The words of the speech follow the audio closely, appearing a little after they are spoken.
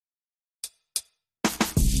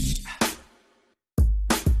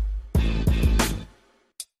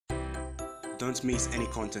Don't miss any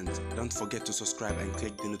content. Don't forget to subscribe and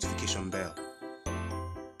click the notification bell.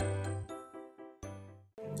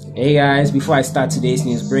 Hey guys, before I start today's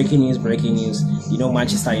news, breaking news. You know,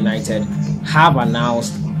 Manchester United have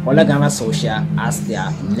announced Ole Gunnar Solskjaer as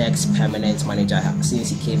their next permanent manager.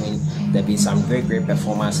 Since he came in, there have been some great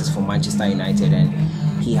performances for Manchester United, and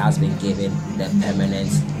he has been given the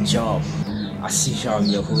permanent job. As usual, I'm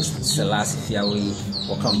your host, Kwesi Appiah.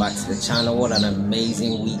 Welcome back to the channel. What an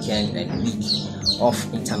amazing weekend and week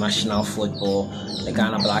of international football. The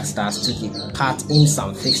Ghana Black Stars took part in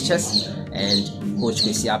some fixtures, and Coach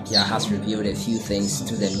Kwesi Appiah has revealed a few things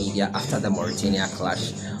to the media after the Mauritania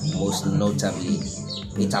clash. Most notably,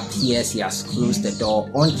 it appears he has closed the door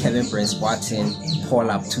on Kevin Prince Boateng's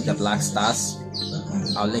call-up to the Black Stars.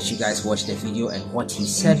 I'll let you guys watch the video and what he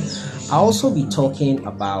said. I'll also be talking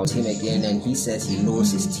about him again, and he says he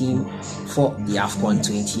knows his team for the AFCON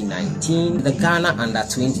 2019. The Ghana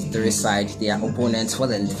under-23 side, their opponents for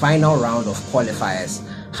the final round of qualifiers,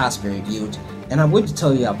 has been reviewed, and I'm going to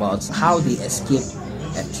tell you about how they escaped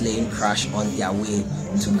a plane crash on their way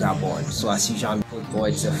to Gabon. So as usual,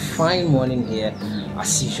 it's a fine morning here.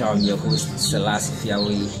 As usual, I'm your host, Kwesi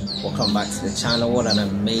Appiah. Welcome back to the channel. What an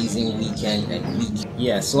amazing weekend and week.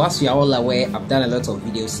 Yeah, so as we are all aware, I've done a lot of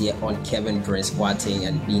videos here on Kevin Prince Boateng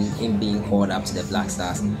and him being called up to the Black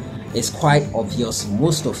Stars. It's quite obvious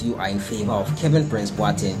most of you are in favor of Kevin Prince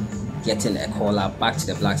Boateng getting a call up back to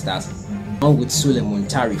the Black Stars, along with Sule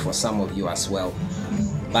Muntari for some of you as well.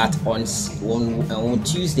 But on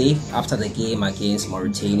Tuesday, after the game against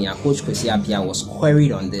Mauritania, Coach Kwesi Appiah was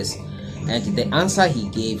queried on this, and the answer he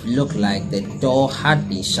gave looked like the door had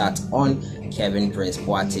been shut on Kevin Prince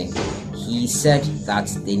Boateng. He said that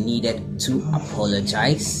they needed to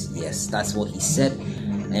apologize. Yes, that's what he said,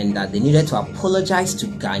 and that they needed to apologize to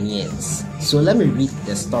Ghanaians. So let me read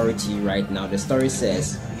the story to you right now. The story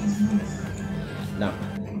says, now,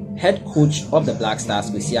 head coach of the Black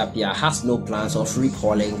Stars, Kwesi Appiah, has no plans of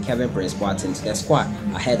recalling Kevin Prince Boateng to the squad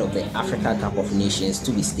ahead of the Africa Cup of Nations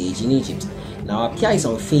to be staged in Egypt. Now, Appiah is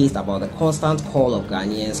unfazed about the constant call of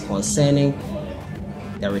Ghanaians concerning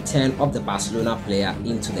the return of the Barcelona player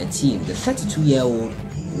into the team. The 32-year-old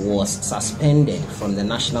was suspended from the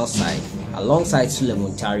national side alongside Sule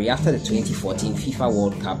Muntari after the 2014 FIFA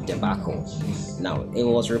World Cup debacle. Now, it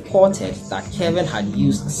was reported that Kevin had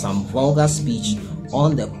used some vulgar speech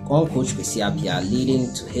on Coach Kwesi Appiah,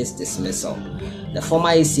 leading to his dismissal. The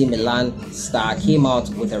former AC Milan star came out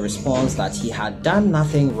with a response that he had done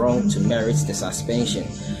nothing wrong to merit the suspension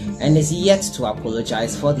and is yet to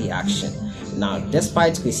apologize for the action. Now,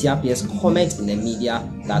 despite Kwesi Appiah's comment in the media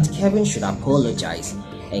that Kevin should apologize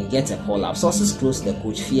and get a call-up, sources close to the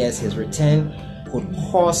coach fears his return could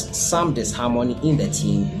cause some disharmony in the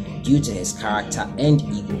team due to his character and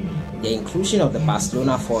ego. The inclusion of the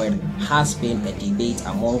Barcelona forward has been a debate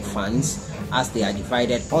among fans as they are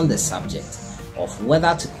divided on the subject of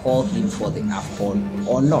whether to call him for the AFCON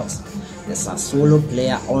or not. The Sassuolo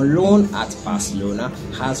player on loan at Barcelona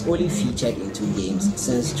has only featured in 2 games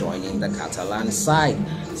since joining the Catalan side.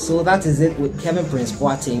 So that is it with Kevin Prince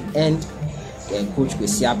Boateng and Coach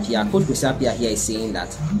Kwesi Appiah. Coach Kwesi Appiah here is saying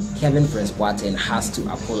that Kevin Prince Boateng has to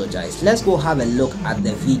apologize. Let's go have a look at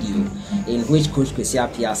the video in which Coach Kwesi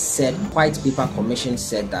Appiah said, White Paper Commission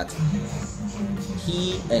said that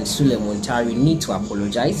he and Sule Muntari need to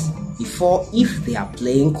apologize before, if they are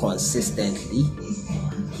playing consistently,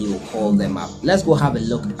 he will call them up. Let's go have a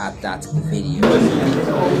look at that video.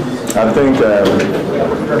 I think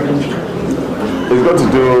it's got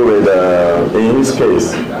to do with, in his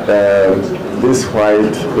case, this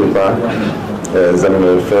white paper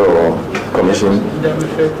examination commission.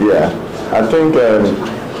 Yeah, I think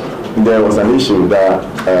there was an issue that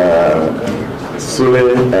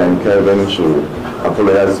Sule and Kevin should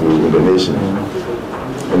apologize to the nation,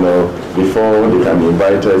 you know, before they can be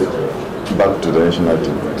invited back to the national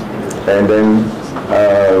team. And then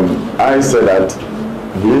I said that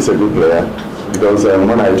he is a good player because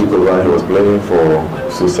when I took over, he was playing for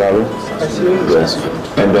Susari. Yes.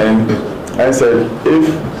 And then I said, if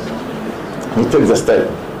he takes a step,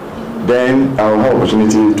 then I'll have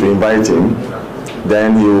opportunity to invite him.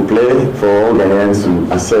 Then he will play for all Ghanaians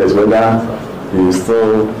to assess whether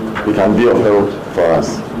he can be of help for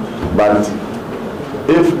us. But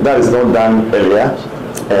if that is not done earlier,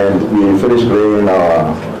 and we finish playing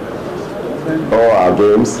all our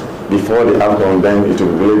games before the AFCON, then it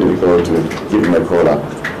will be really difficult to give him a call up.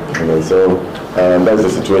 You know, so that's the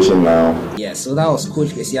situation now. Yeah, so that was Coach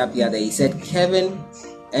Kwesi Appiah. He said Kevin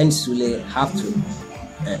and Sule have to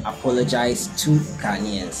apologize to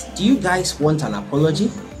Ghanaians. Do you guys want an apology?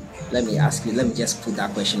 let me just put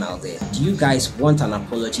that question out there. Do you guys want an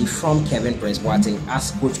apology from Kevin Prince Boateng,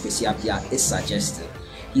 as Coach Kwesi Appiah is suggesting?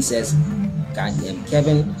 He says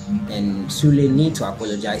Kevin and Sule need to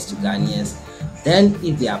apologize to Ghanaians. Then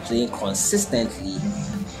if they are playing consistently,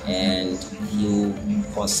 and he'll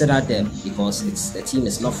consider them, because the team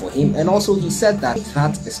is not for him. And also he said that if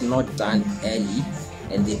that is not done early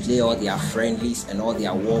and they play all their friendlies and all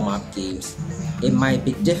their warm-up games, it might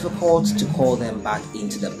be difficult to call them back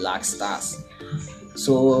into the Black Stars.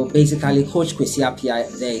 So basically Coach Kwesi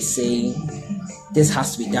Appiah there is saying this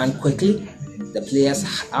has to be done quickly. The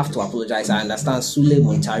players have to apologize. I understand Sule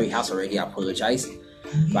Muntari has already apologized,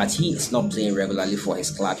 but he is not playing regularly for his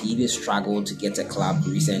club. He even struggled to get a club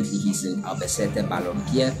recently. He's in Albacete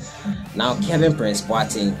Balompié. Now Kevin Prince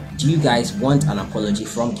Boateng, do you guys want an apology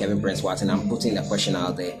from Kevin Prince Boateng? I'm putting the question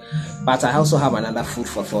out there. But I also have another food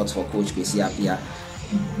for thought for Coach Kwesi Appiah.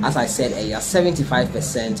 As I said earlier,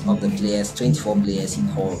 75% of the players, 24 players he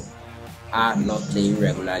called, are not playing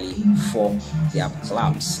regularly for their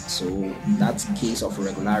clubs. So that case of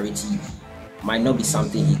regularity might not be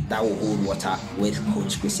something that will hold water with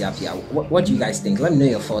Coach Kwesi Appiah. What do you guys think? Let me know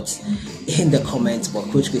your thoughts in the comments. But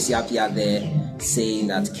Coach Kwesi Appiah there saying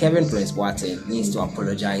that Kevin Prince Boateng needs to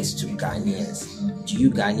apologize to Ghanaians. Do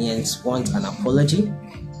you Ghanaians want an apology?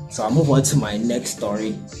 So I'll move on to my next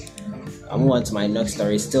story.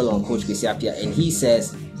 Still on Coach Kwesi Appiah, and he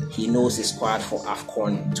says he knows his squad for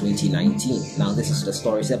AFCON 2019. Now this is the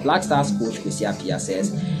story. So Black Stars coach Kwesi Appiah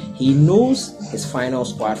says he knows his final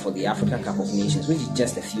squad for the Africa Cup of Nations, which is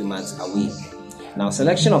just a few months away. Now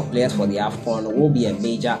selection of players for the AFCON will be a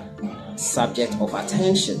major subject of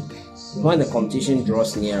attention when the competition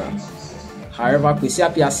draws nearer. However, Kwesi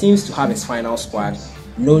Appiah seems to have his final squad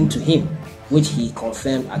known to him, which he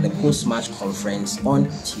confirmed at the post-match conference on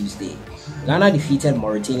Tuesday. Ghana defeated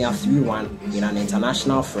Mauritania 3-1 in an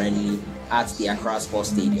international friendly at the Accra Sports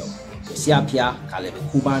Stadium. Kwesi Appiah, Caleb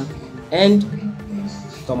Kuban, and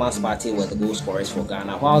Thomas Partey were the goal scorers for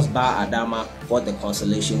Ghana, whilst Ba Adama got the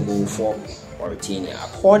consolation goal for Mauritania.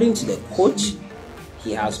 According to the coach,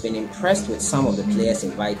 he has been impressed with some of the players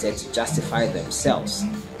invited to justify themselves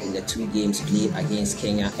in the two games played against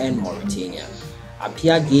Kenya and Mauritania.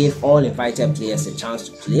 Appiah gave all invited players a chance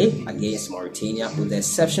to play against Mauritania, with the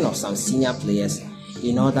exception of some senior players,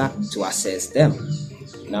 in order to assess them.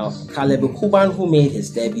 Now, Caleb Kuban, who made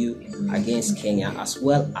his debut against Kenya, as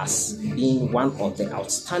well as being one of the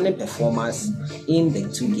outstanding performers in the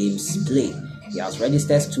two games played, he has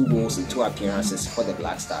registered 2 goals in 2 appearances for the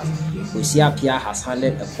Black Stars. Kwesi Appiah has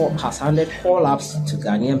handed call-ups to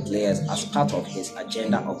Ghanaian players as part of his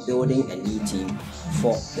agenda of building a new team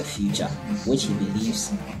for the future, which he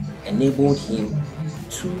believes enabled him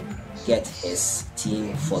to get his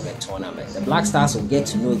team for the tournament. The Black Stars will get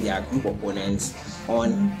to know their group opponents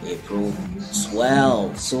on April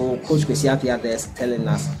 12. So Coach Kwesi Appiah there is telling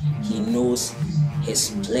us he knows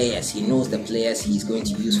his players. He knows the players he's going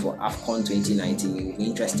to use for AFCON 2019. It will be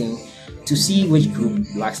interesting to see which group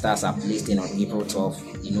Black Stars are placed in on April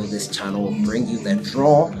 12th. You know, this channel will bring you the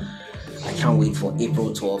draw. I can't wait for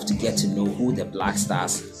April 12th to get to know who the Black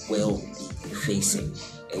Stars will be facing.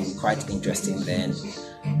 It will be quite interesting then.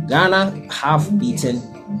 Ghana after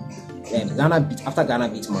Ghana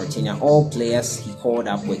beat Mauritania, all players he called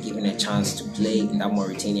up were given a chance to play in that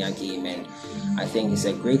Mauritania game, and I think it's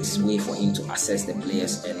a great way for him to assess the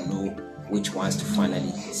players and know which ones to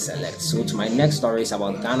finally select. So to my next story is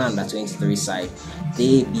about Ghana under 23 side.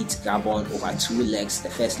 They beat Gabon over 2 legs. The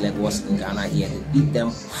first leg was in Ghana here. They beat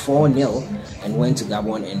them 4-0 and went to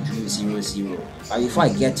Gabon and drew 0-0. But before I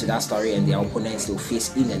get to that story and their opponents they'll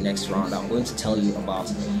face in the next round, I'm going to tell you about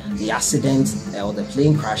the accident or the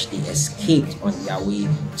plane crash they escaped on their way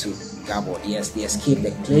to Gabon. Yes, they escaped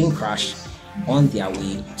the plane crash on their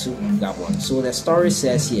way to Gabon. So the story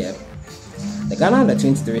says here, the Ghana under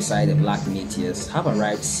 23 side, the Black METEORS, have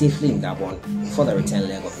arrived safely in Gabon for the return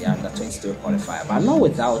leg of the under 23 qualifier, but not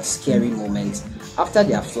without scary moments after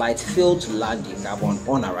their flight failed to land in Gabon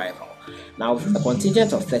on arrival. Now, with a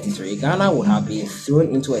contingent of 33, Ghana would have been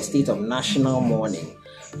thrown into a state of national mourning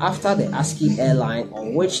after the ASCII airline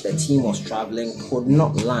on which the team was traveling could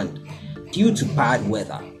not land due to bad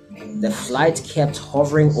weather. The flight kept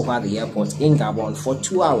hovering over the airport in Gabon for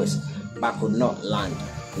 2 hours but could not land.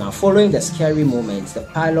 Now, following the scary moments, the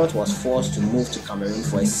pilot was forced to move to Cameroon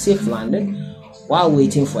for a safe landing while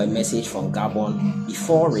waiting for a message from Gabon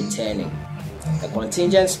before returning. The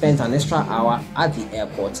contingent spent an extra hour at the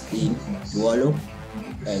airport in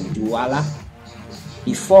Douala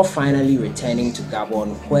before finally returning to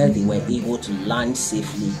Gabon, where they were able to land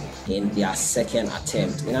safely in their second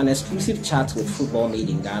attempt. In an exclusive chat with Football Made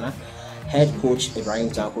in Ghana, head coach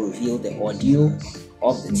IBRAHIM TANKO revealed the ordeal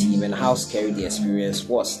of the team and how scary the experience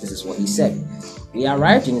was. This is what he said. We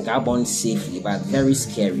arrived in Gabon safely but very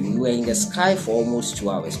scary. We were in the sky for almost 2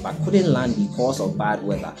 hours but couldn't land because of bad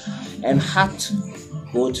weather and had to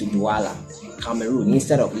go to Douala, Cameroon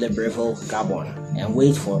instead of Libreville, Gabon, and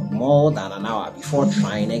wait for more than an hour before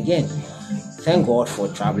trying again. Thank God for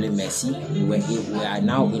traveling mercy. We are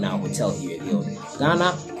now in our hotel, he revealed.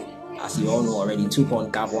 Ghana, as you all know already, took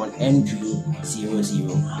on Gabon and drew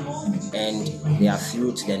 0-0, and they are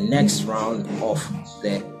through to the next round of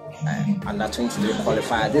the Under-23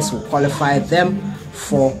 qualifier. This will qualify them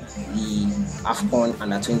for the AFCON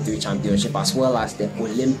Under-23 Championship as well as the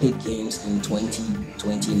Olympic Games in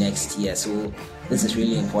 2020 next year. So this is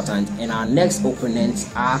really important. And our next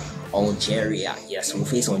opponents are Algeria. Yes, we'll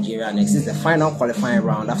face Algeria next. This is the final qualifying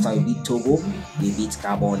round. After we beat Togo, we beat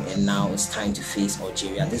Gabon, and now it's time to face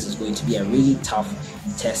Algeria. This is going to be a really tough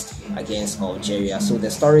test against Algeria. So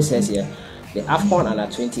the story says here, the AFCON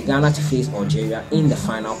Under-20, Ghana to face Algeria in the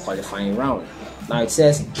final qualifying round. Now it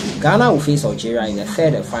says Ghana will face Algeria in the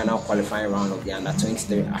third and final qualifying round of the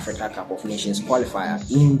Under-23 Africa Cup of Nations qualifier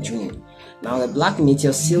in June. Now the Black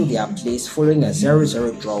Meteors sealed their place following a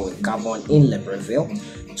 0-0 draw with Gabon in Libreville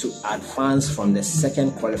to advance from the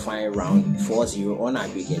second qualifying round 4-0 on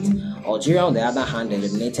aggregate. Algeria, on the other hand,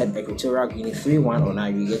 eliminated Equatorial Guinea 3-1 on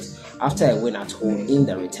aggregate after a win at home in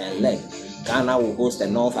the return leg. Ghana will host the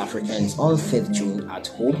North Africans on 5th June at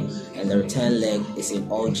home, and the return leg is in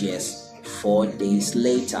Algiers 4 days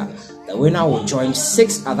later. The winner will join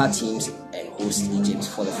 6 other teams and host Egypt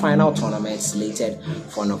for the final tournament slated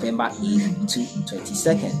for November 8th to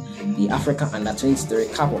 22nd. The Africa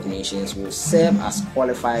Under-23 Cup of Nations will serve as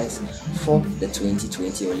qualifiers for the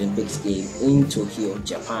 2020 Olympics game in Tokyo,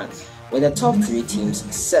 Japan, with the top 3 teams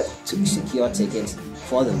set to secure tickets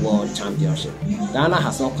for the World Championship. Ghana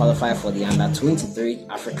has not qualified for the Under-23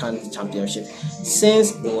 African Championship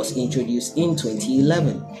since it was introduced in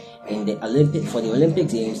 2011. For the Olympic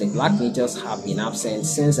Games, the Black Meteors have been absent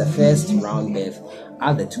since the first round berth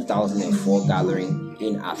at the 2004 gathering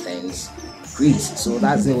in Athens, Greece. So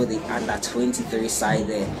that's it with the Under-23 side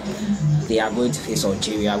there. They are going to face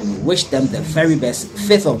Algeria. We wish them the very best.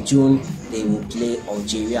 5th of June, they will play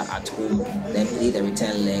Algeria at home, then play the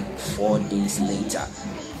return leg 4 days later.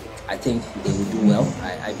 I think they will do well.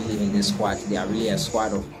 I believe in this squad. They are really a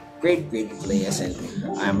squad of great players, and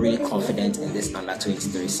I am really confident in this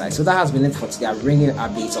Under-23 side. So that has been it for today. I'm bringing you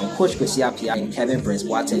updates on Coach Kwesi Appiah and Kevin Prince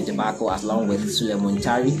Boateng debacle along with Suleiman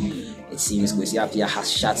Tari. It seems Kwesi Appiah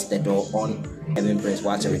has shut the door on Kevin Prince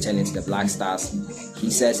Boateng returning to the Black Stars.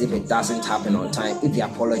 He says if it doesn't happen on time, if the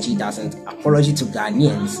apology to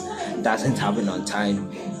Ghanaians doesn't happen on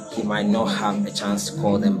time, he might not have a chance to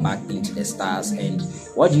call them back into the Stars. And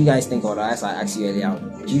what do you guys think? Or as I asked you earlier,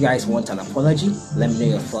 do you guys want an apology? Let me know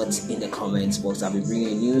your thoughts in the comments box. I'll be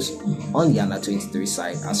bringing news on the Under-23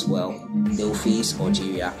 side as well. They will face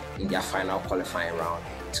Algeria in their final qualifying round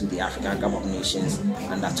to the African Cup of Nations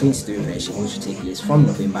Under-23 version, which will take place from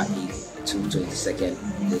November 8th to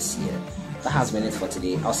 22nd this year. That has been it for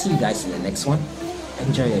today. I'll see you guys in the next one.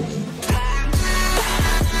 Enjoy your day.